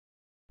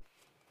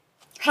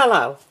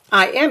Hello,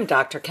 I am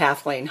Dr.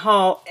 Kathleen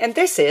Hall, and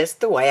this is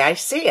The Way I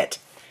See It.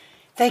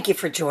 Thank you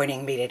for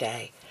joining me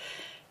today.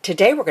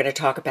 Today we're going to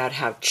talk about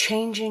how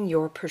changing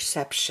your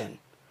perception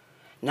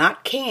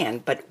not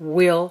can, but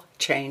will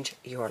change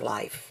your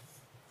life.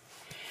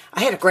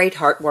 I had a great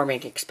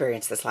heartwarming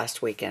experience this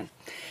last weekend.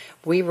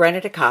 We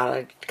rented a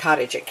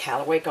cottage at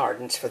Callaway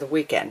Gardens for the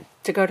weekend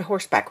to go to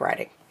horseback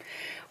riding.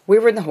 We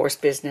were in the horse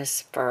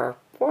business for,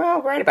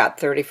 right about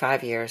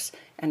 35 years,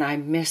 and I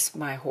miss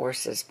my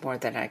horses more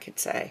than I could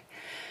say.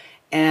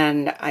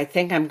 And I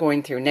think I'm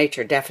going through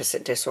nature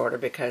deficit disorder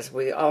because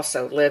we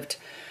also lived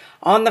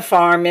on the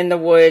farm in the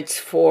woods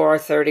for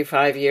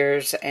 35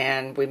 years,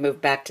 and we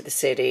moved back to the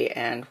city,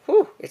 and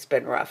it's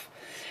been rough.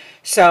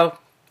 So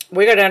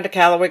we go down to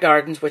Callaway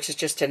Gardens, which is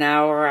just an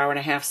hour and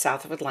a half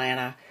south of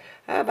Atlanta,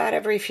 about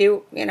every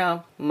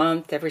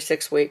month, every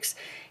 6 weeks,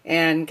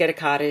 and get a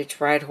cottage,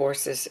 ride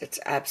horses. It's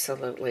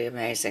absolutely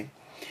amazing.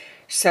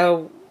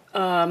 So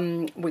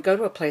we go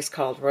to a place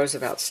called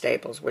Roosevelt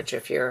Stables, which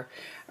if you're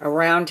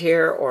around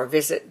here or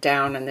visit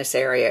down in this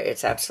area,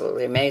 it's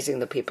absolutely amazing.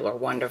 The people are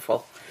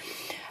wonderful.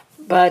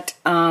 But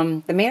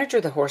the manager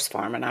of the horse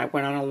farm and I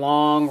went on a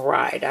long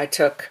ride. I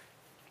took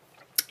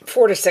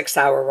 4 to 6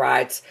 hour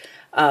rides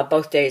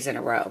both days in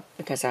a row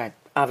because I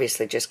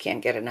obviously just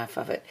can't get enough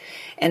of it.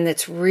 And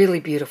it's really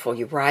beautiful.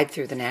 You ride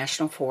through the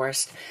national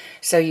forest,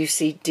 so you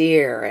see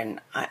deer, and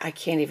I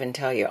can't even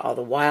tell you all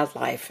the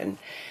wildlife and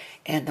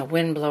the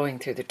wind blowing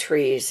through the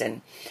trees.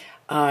 And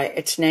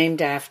it's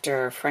named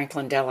after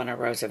Franklin Delano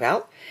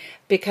Roosevelt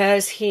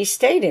because he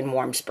stayed in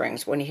Warm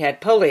Springs. When he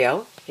had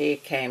polio, he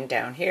came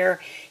down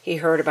here. He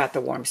heard about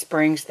the warm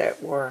springs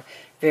that were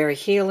very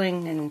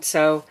healing, and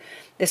so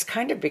this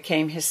kind of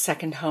became his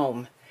second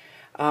home.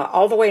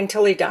 All the way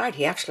until he died.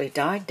 He actually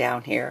died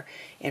down here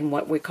in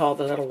what we call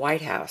the Little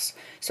White House.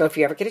 So if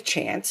you ever get a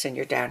chance and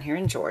you're down here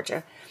in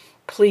Georgia,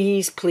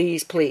 please,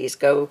 please, please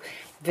go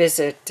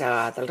visit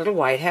the Little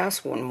White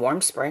House in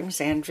Warm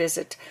Springs and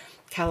visit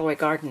Callaway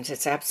Gardens.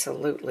 It's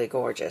absolutely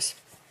gorgeous.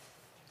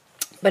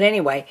 But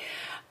anyway,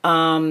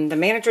 the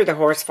manager of the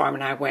horse farm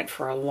and I went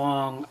for a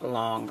long,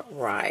 long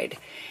ride.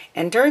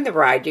 And during the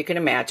ride, you can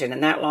imagine,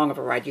 in that long of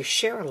a ride, you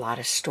share a lot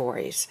of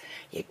stories.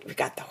 You've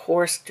got the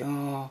horse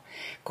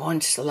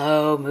going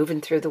slow,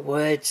 moving through the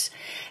woods.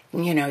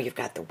 You've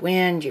got the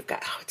wind.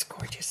 It's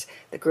gorgeous.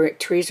 The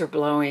trees are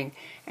blowing.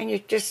 And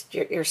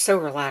you're so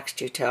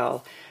relaxed, you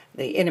tell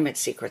the intimate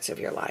secrets of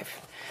your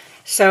life.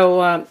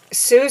 So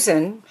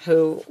Susan,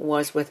 who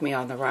was with me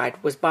on the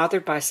ride, was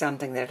bothered by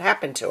something that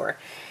happened to her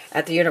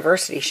at the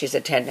university she's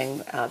attending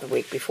the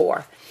week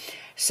before.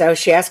 So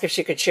she asked if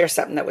she could share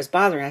something that was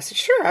bothering her. I said,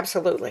 sure,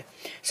 absolutely.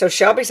 So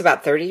Shelby's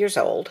about 30 years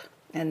old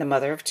and the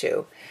mother of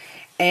 2.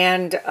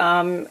 And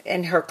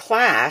in her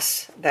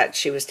class that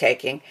she was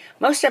taking,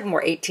 most of them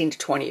were 18 to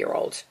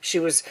 20-year-olds. She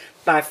was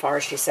by far,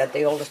 she said,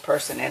 the oldest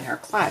person in her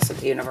class at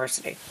the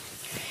university.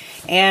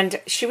 And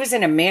she was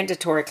in a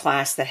mandatory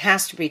class that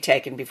has to be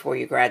taken before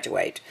you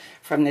graduate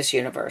from this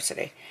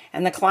university.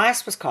 And the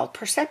class was called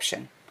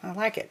Perception. I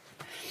like it.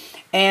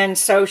 And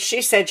so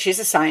she said she's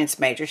a science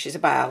major, she's a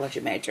biology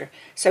major.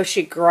 So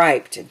she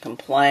griped and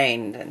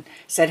complained and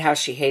said how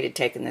she hated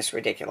taking this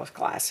ridiculous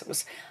class. It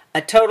was a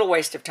total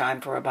waste of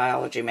time for a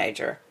biology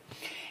major.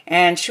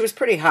 And she was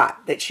pretty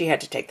hot that she had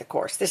to take the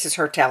course. This is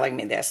her telling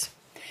me this.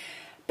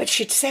 But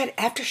she said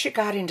after she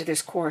got into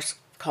this course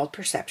called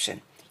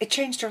Perception, it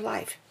changed her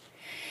life.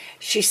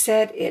 She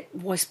said it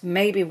was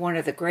maybe one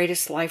of the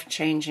greatest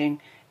life-changing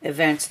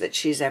events that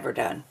she's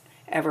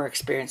ever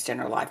experienced in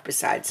her life,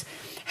 besides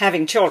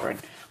having children.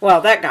 Well,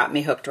 that got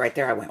me hooked right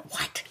there. I went,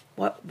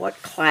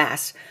 what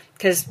class?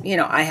 Because,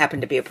 I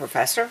happen to be a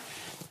professor.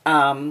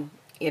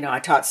 I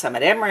taught some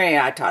at Emory,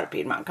 I taught at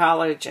Piedmont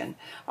College, and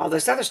all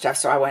this other stuff.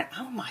 So I went,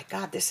 oh my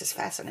God, this is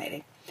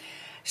fascinating.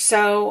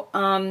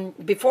 So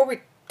before we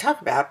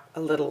talk a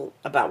little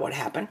about what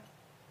happened,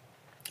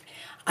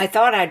 I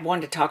thought I'd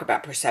want to talk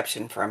about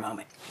perception for a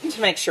moment,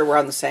 to make sure we're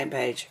on the same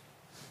page.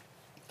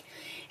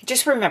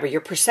 Just remember,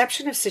 your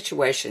perception of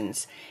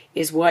situations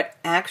is what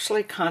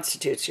actually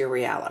constitutes your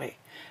reality.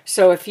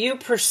 So if you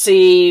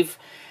perceive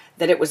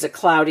that it was a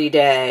cloudy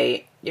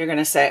day, you're going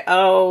to say,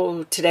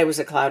 oh, today was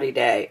a cloudy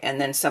day. And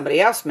then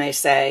somebody else may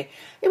say,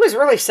 it was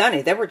really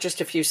sunny. There were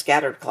just a few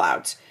scattered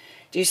clouds.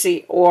 Do you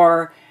see?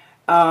 Or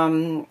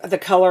the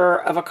color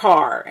of a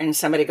car. And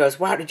somebody goes,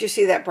 wow, did you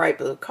see that bright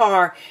blue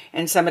car?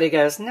 And somebody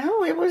goes,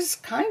 no, it was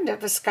kind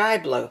of a sky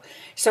blue.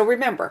 So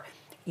remember,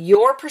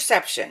 your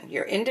perception,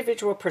 your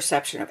individual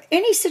perception of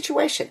any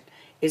situation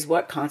is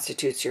what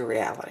constitutes your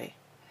reality.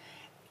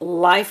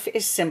 Life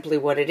is simply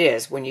what it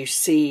is when you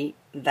see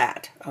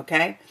that,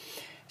 okay?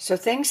 So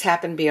things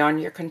happen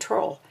beyond your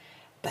control,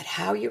 but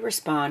how you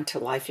respond to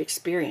life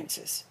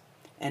experiences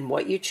and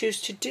what you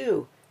choose to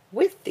do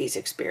with these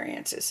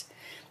experiences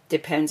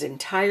depends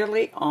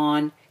entirely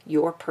on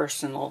your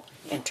personal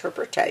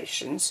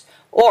interpretations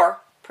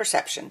or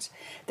perceptions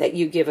that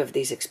you give of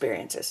these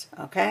experiences,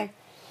 okay?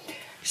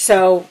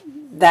 So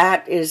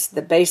that is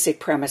the basic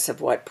premise of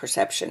what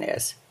perception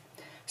is.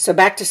 So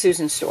back to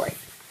Susan's story.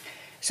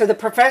 So the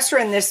professor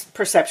in this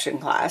perception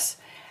class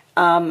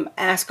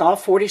ask all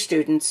 40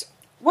 students,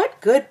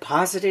 what good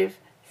positive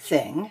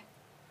thing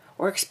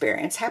or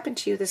experience happened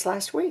to you this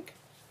last week?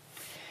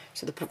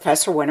 So the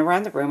professor went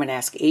around the room and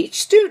asked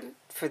each student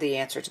for the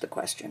answer to the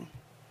question.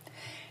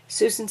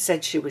 Susan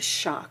said she was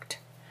shocked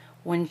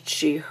when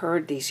she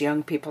heard these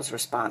young people's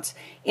response.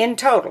 In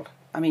total,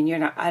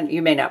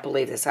 you may not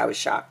believe this, I was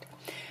shocked.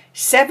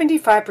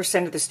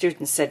 75% of the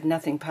students said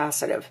nothing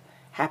positive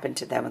happened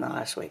to them in the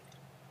last week.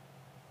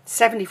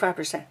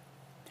 75%.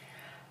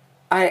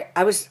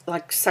 I was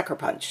like sucker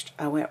punched.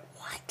 I went,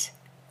 what?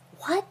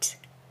 What?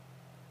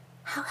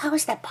 How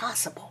is that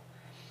possible?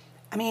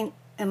 I mean,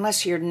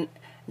 unless you're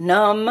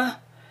numb,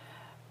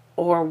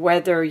 or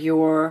whether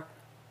you're,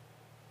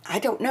 I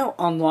don't know,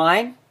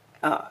 online,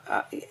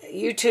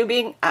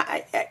 YouTubing,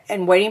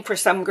 and waiting for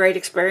some great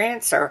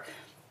experience, or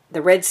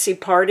the Red Sea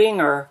parting,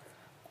 or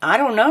I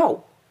don't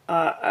know,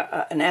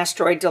 an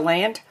asteroid to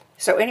land.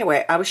 So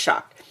anyway, I was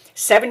shocked.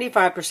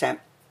 75%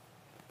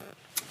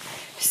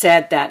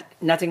 said that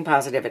nothing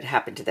positive had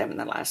happened to them in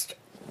the last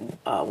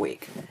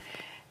week.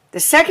 The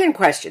second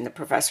question the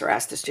professor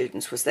asked the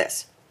students was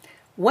this: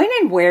 when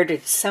and where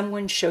did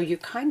someone show you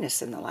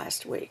kindness in the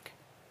last week?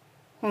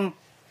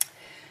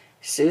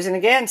 Susan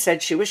again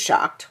said she was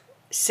shocked.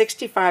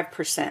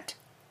 65%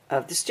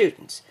 of the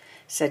students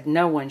said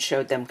no one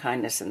showed them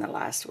kindness in the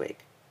last week.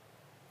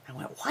 I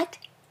went, what?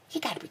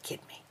 You got to be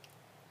kidding me.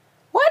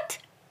 What?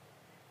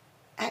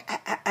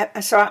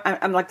 So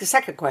I'm like, the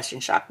second question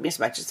shocked me as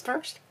much as the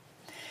first.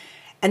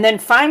 And then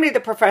finally the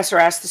professor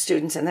asked the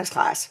students in this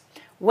class,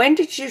 when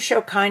did you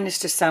show kindness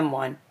to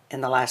someone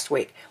in the last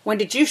week? When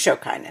did you show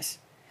kindness?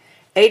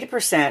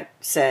 80%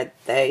 said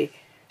they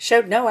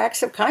showed no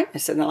acts of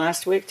kindness in the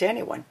last week to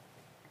anyone.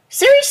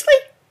 Seriously?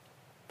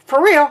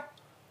 For real?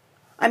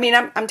 I mean,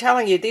 I'm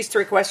telling you, these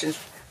three questions,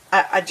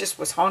 I just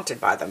was haunted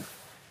by them.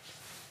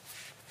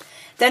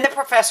 Then the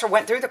professor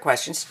went through the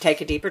questions to take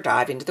a deeper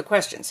dive into the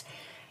questions.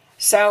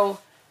 So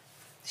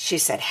she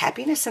said,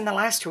 happiness in the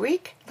last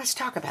week? Let's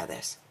talk about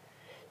this.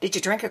 Did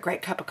you drink a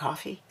great cup of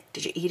coffee?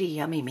 Did you eat a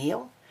yummy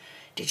meal?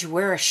 Did you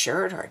wear a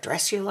shirt or a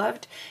dress you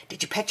loved?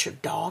 Did you pet your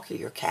dog or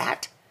your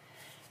cat?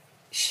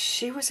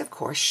 She was, of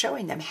course,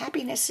 showing them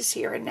happiness is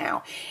here and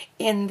now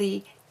in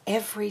the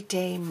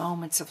everyday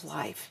moments of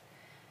life.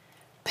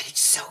 But it's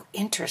so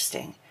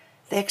interesting.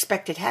 They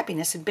expected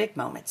happiness in big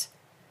moments.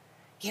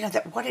 You know,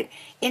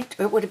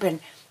 it would have been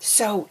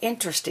so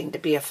interesting to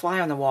be a fly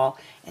on the wall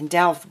and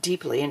delve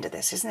deeply into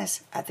this, isn't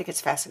this? I think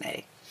it's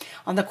fascinating.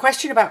 On the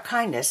question about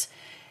kindness,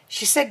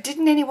 she said,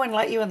 didn't anyone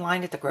let you in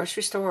line at the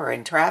grocery store or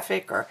in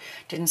traffic, or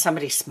didn't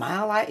somebody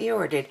smile at you,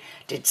 or did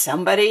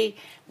somebody,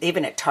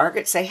 even at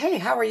Target, say, hey,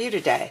 how are you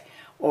today?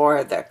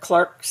 Or the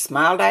clerk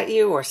smiled at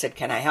you or said,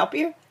 can I help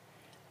you?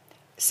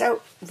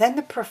 So then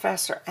the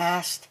professor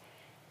asked,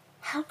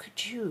 how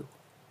could you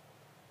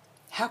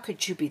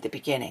be the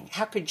beginning?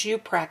 How could you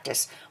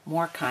practice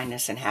more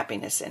kindness and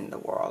happiness in the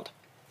world?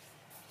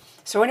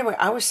 So anyway,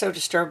 I was so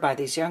disturbed by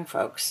these young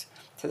folks.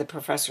 To the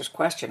professor's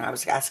question, I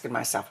was asking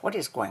myself, what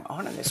is going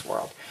on in this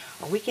world?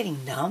 Are we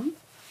getting numb?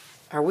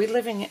 Are we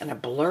living in a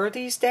blur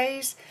these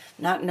days,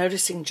 not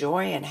noticing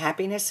joy and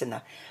happiness in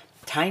the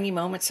tiny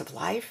moments of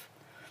life?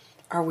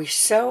 Are we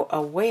so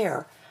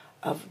aware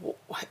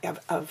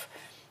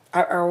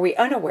are we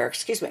unaware,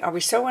 are we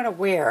so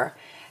unaware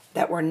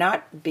that we're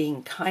not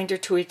being kinder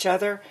to each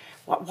other?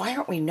 Why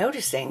aren't we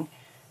noticing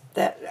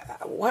that?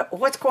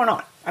 What's going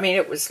on? I mean,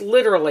 it was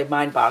literally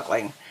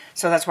mind-boggling.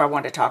 So that's why I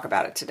wanted to talk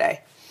about it today.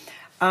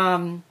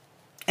 And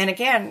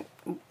again,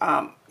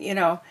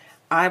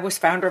 I was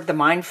founder of the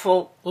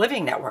Mindful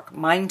Living Network,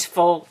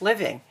 Mindful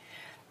Living,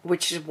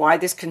 which is why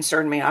this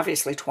concerned me,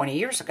 obviously, 20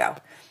 years ago,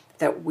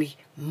 that we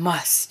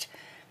must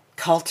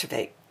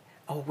cultivate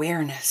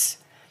awareness,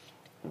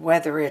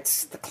 whether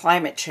it's the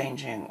climate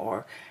changing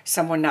or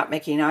someone not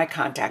making eye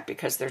contact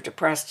because they're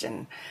depressed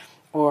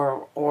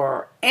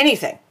or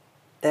anything,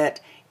 that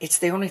it's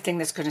the only thing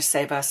that's going to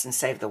save us and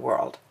save the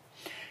world.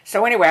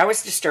 So anyway, I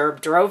was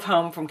disturbed, drove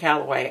home from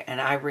Callaway,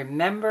 and I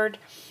remembered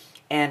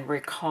and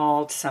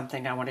recalled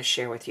something I want to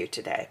share with you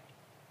today.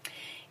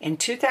 In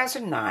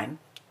 2009,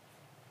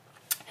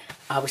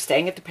 I was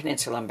staying at the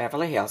Peninsula in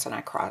Beverly Hills, and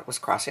I was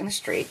crossing the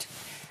street,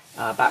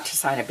 about to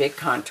sign a big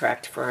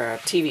contract for a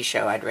TV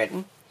show I'd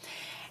written.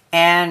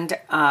 And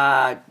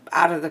out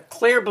of the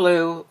clear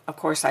blue, of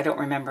course, I don't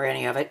remember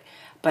any of it,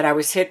 but I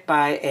was hit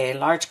by a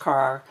large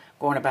car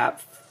going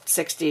about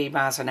 60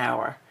 miles an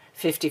hour.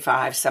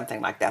 55, something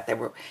like that. They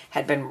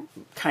had been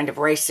kind of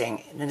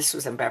racing, and this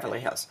was in Beverly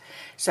Hills.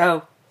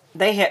 So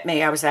they hit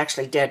me. I was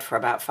actually dead for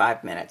about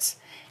 5 minutes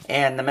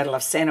in the middle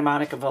of Santa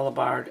Monica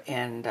Boulevard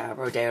and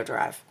Rodeo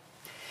Drive.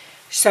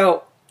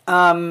 So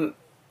the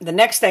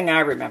next thing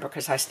I remember,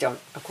 because I still,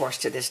 of course,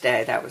 to this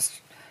day, that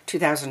was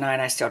 2009,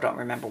 I still don't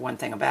remember one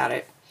thing about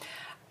it.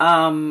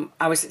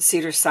 I was at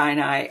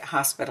Cedars-Sinai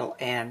Hospital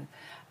and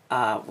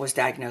was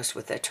diagnosed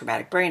with a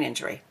traumatic brain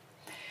injury.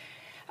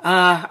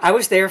 I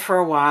was there for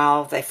a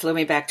while. They flew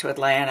me back to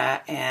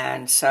Atlanta,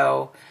 and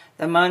so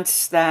the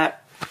months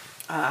that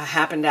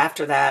happened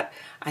after that,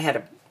 I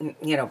had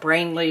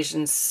brain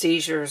lesions,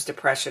 seizures,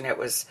 depression. It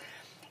was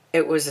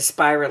a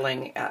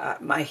spiraling.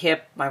 My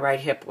right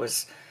hip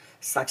was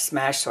like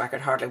smashed, so I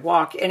could hardly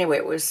walk. Anyway,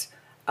 it was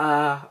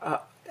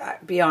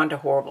beyond a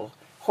horrible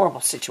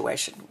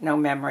situation. No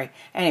memory.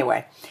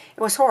 Anyway,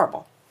 it was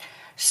horrible.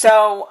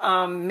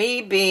 So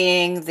me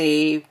being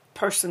the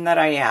person that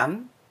I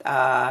am,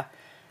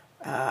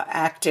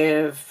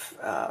 active,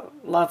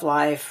 love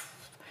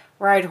life,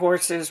 ride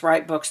horses,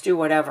 write books, do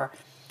whatever,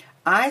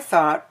 I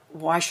thought,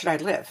 why should I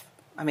live?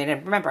 I mean,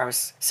 and remember, I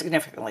was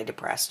significantly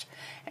depressed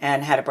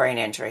and had a brain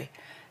injury.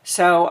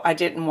 So I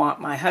didn't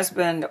want my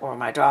husband or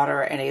my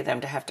daughter, any of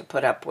them, to have to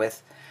put up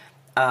with,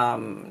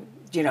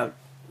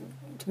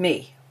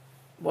 me,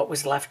 what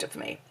was left of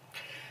me.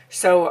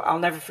 So I'll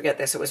never forget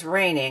this. It was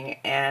raining,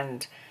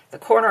 and the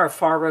corner of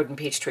Far Road and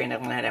Peachtree in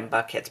Atlanta and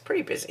Buckhead's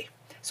pretty busy.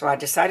 So I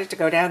decided to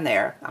go down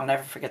there. I'll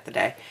never forget the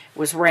day. It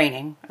was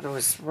raining. There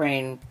was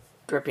rain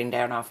dripping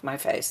down off my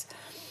face.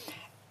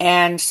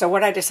 And so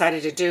what I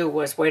decided to do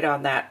was wait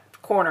on that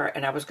corner,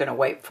 and I was going to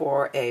wait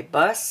for a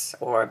bus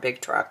or a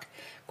big truck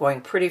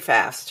going pretty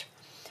fast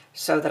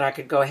so that I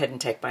could go ahead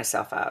and take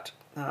myself out.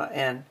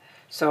 And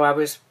so I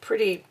was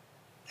pretty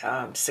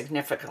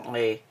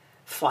significantly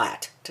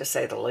flat, to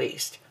say the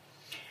least.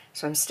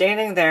 So I'm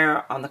standing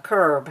there on the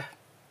curb,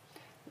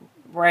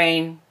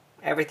 rain,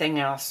 everything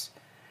else,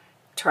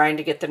 trying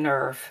to get the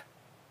nerve,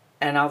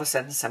 and all of a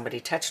sudden somebody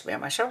touched me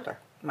on my shoulder,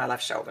 my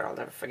left shoulder. I'll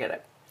never forget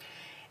it.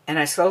 And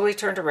I slowly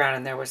turned around,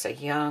 and there was a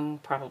young,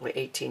 probably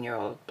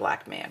 18-year-old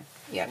black man,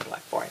 young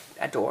black boy,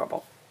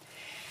 adorable.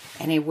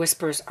 And he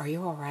whispers, "Are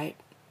you all right?"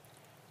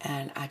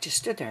 And I just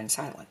stood there in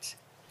silence.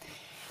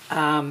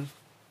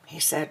 He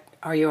said,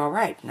 "Are you all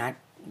right?" And I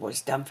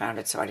was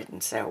dumbfounded, so I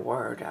didn't say a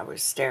word. I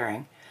was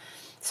staring.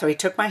 So he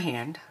took my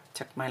hand,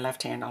 took my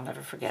left hand, I'll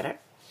never forget it.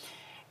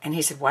 And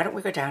he said, "Why don't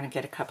we go down and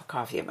get a cup of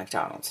coffee at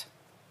McDonald's?"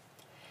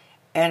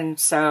 And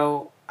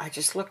so I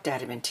just looked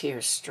at him, and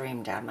tears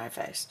streamed down my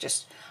face.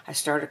 I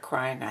started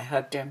crying. I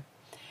hugged him.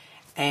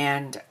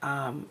 And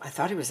I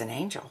thought he was an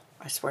angel.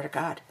 I swear to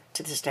God,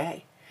 to this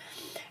day.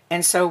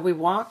 And so we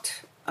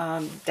walked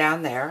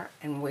down there,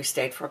 and we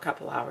stayed for a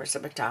couple hours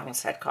at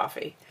McDonald's, had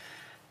coffee.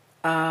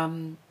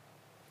 And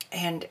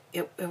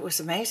it was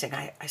amazing.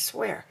 I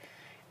swear.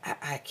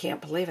 I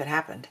can't believe it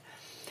happened.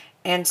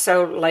 And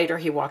so later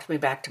he walked me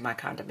back to my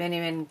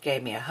condominium,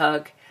 gave me a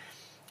hug,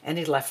 and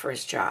he left for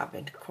his job.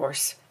 And of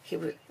course, he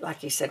was, like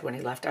he said when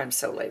he left, "I'm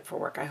so late for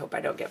work. I hope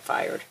I don't get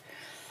fired."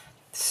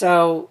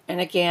 So,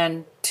 and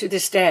again, to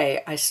this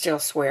day, I still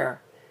swear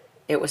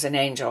it was an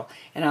angel.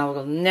 And I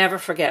will never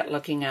forget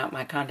looking out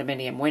my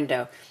condominium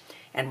window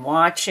and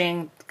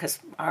watching, because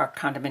our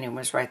condominium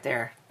was right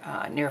there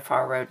near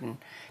Far Road and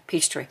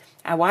Peachtree.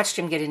 I watched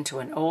him get into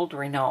an old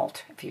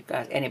Renault, if you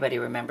guys, anybody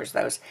remembers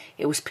those.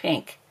 It was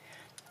pink.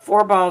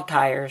 4 ball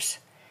tires,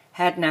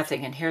 had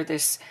nothing, and hear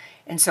this.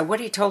 And so what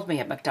he told me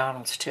at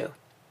McDonald's, too,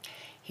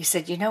 he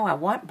said, "I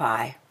went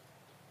by,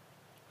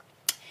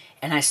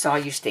 and I saw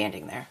you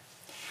standing there."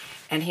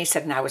 And he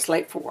said, and I was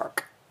late for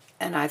work.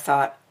 And I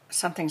thought,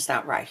 something's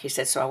not right. He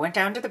said, so I went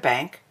down to the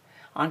bank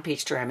on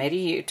Peachtree. I made a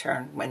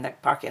U-turn in the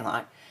parking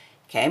lot,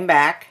 came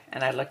back,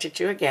 and I looked at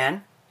you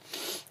again.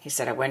 He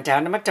said, I went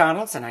down to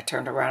McDonald's, and I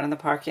turned around in the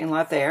parking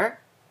lot there.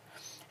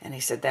 And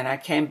he said, then I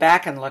came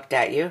back and looked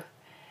at you,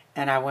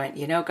 and I went,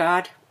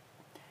 God,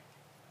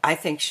 I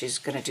think she's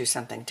going to do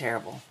something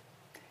terrible.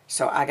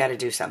 So I got to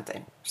do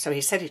something. So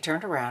he said he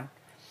turned around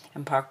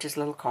and parked his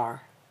little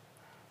car,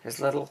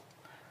 his little,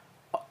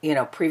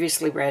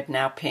 previously red,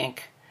 now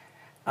pink,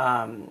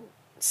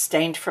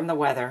 stained from the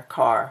weather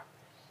car,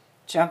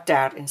 jumped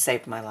out and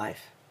saved my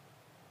life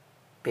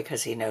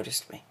because he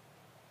noticed me,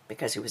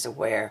 because he was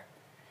aware,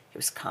 he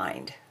was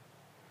kind.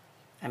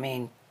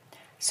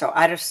 So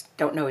I just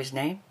don't know his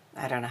name.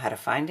 I don't know how to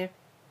find him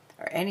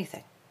or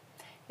anything,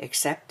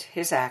 except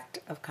his act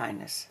of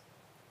kindness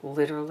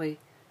literally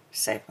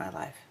saved my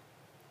life.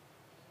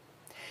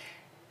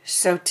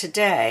 So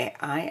today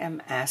I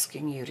am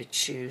asking you to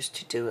choose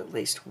to do at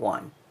least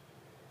one.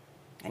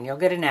 And you'll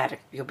be an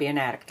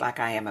addict like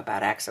I am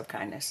about acts of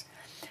kindness.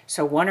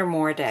 So one or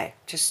more a day.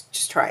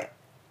 Just try it.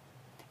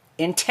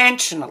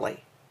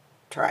 Intentionally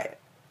try it.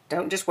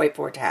 Don't just wait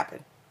for it to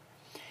happen.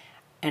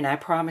 And I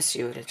promise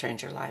you it'll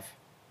change your life.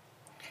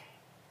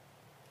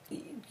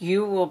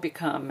 You will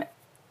become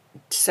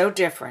so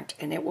different,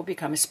 and it will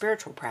become a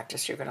spiritual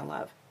practice you're going to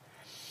love.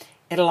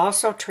 It'll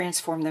also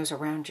transform those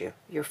around you,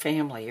 your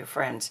family, your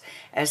friends,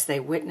 as they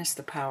witness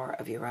the power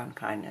of your own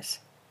kindness.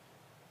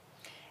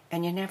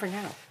 And you never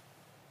know.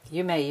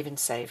 You may even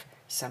save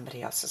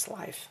somebody else's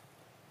life.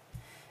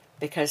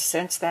 Because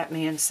since that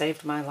man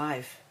saved my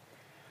life,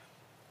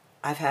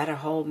 I've had a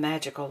whole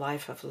magical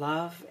life of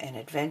love and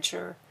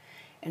adventure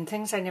and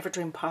things I never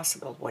dreamed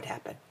possible would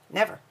happen.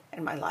 Never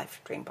in my life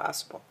dreamed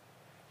possible.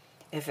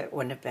 If it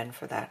wouldn't have been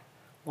for that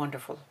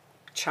wonderful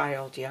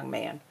young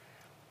man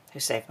who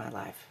saved my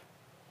life.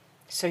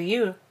 So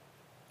you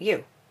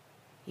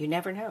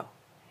never know.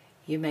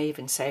 You may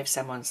even save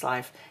someone's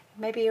life,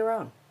 maybe your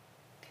own.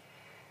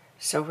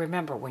 So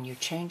remember, when you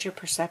change your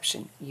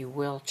perception, you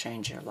will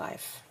change your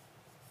life.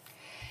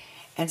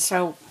 And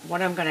so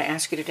what I'm going to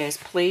ask you today is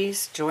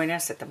please join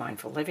us at the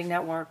Mindful Living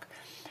Network.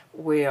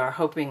 We are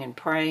hoping and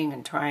praying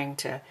and trying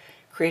to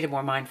create a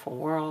more mindful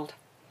world.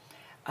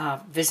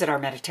 Visit our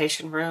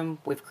meditation room.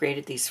 We've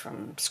created these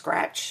from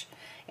scratch,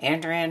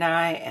 Andrea and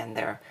I, and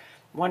they're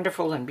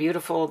wonderful and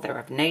beautiful. They're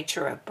of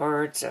nature, of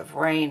birds, of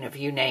rain, of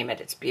you name it.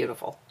 It's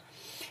beautiful.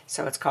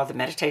 So it's called the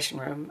Meditation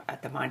Room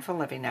at the Mindful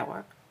Living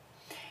Network.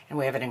 And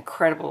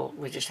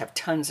we just have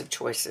tons of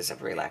choices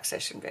of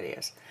relaxation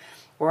videos.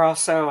 We're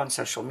also on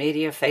social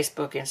media,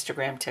 Facebook,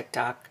 Instagram,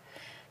 TikTok,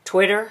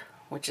 Twitter,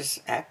 which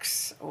is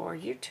X, or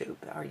YouTube.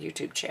 Our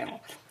YouTube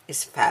channel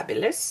is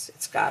fabulous.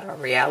 It's got our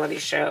reality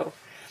show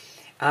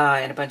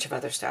and a bunch of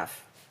other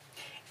stuff.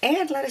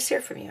 And let us hear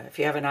from you. If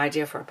you have an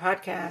idea for a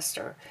podcast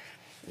or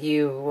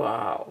you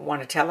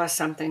want to tell us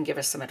something, give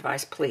us some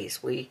advice,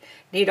 please. We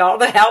need all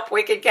the help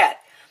we can get.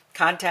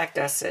 Contact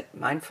us at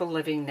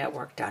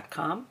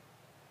mindfullivingnetwork.com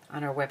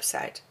on our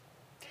website.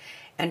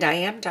 And I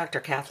am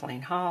Dr.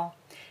 Kathleen Hall.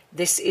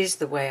 This is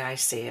the way I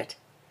see it.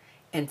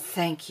 And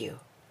thank you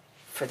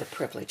for the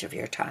privilege of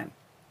your time.